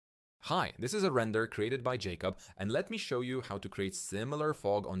Hi, this is a render created by Jakub, and let me show you how to create similar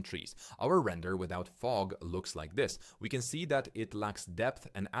fog on trees. Our render without fog looks like this. We can see that it lacks depth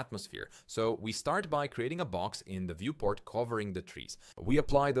and atmosphere. So we start by creating a box in the viewport covering the trees. We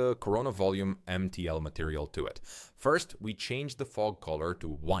apply the Corona Volume MTL material to it. First, we change the fog color to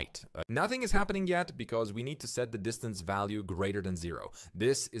white. Nothing is happening yet because we need to set the distance value greater than 0.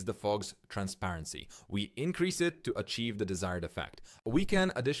 This is the fog's transparency. We increase it to achieve the desired effect. We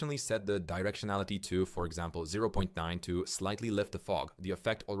can additionally set the directionality to, for example, 0.9 to slightly lift the fog. The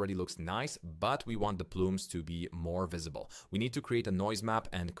effect already looks nice, but we want the plumes to be more visible. We need to create a noise map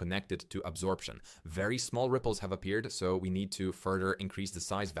and connect it to absorption. Very small ripples have appeared, so we need to further increase the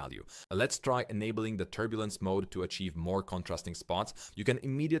size value. Let's try enabling the turbulence mode to achieve more contrasting spots. You can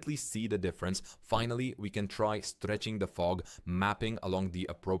immediately see the difference. Finally, we can try stretching the fog, mapping along the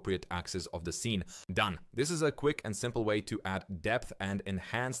appropriate axis of the scene. Done. This is a quick and simple way to add depth and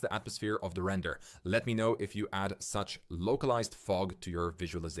enhance the atmosphere of the render. Let me know if you add such localized fog to your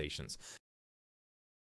visualizations.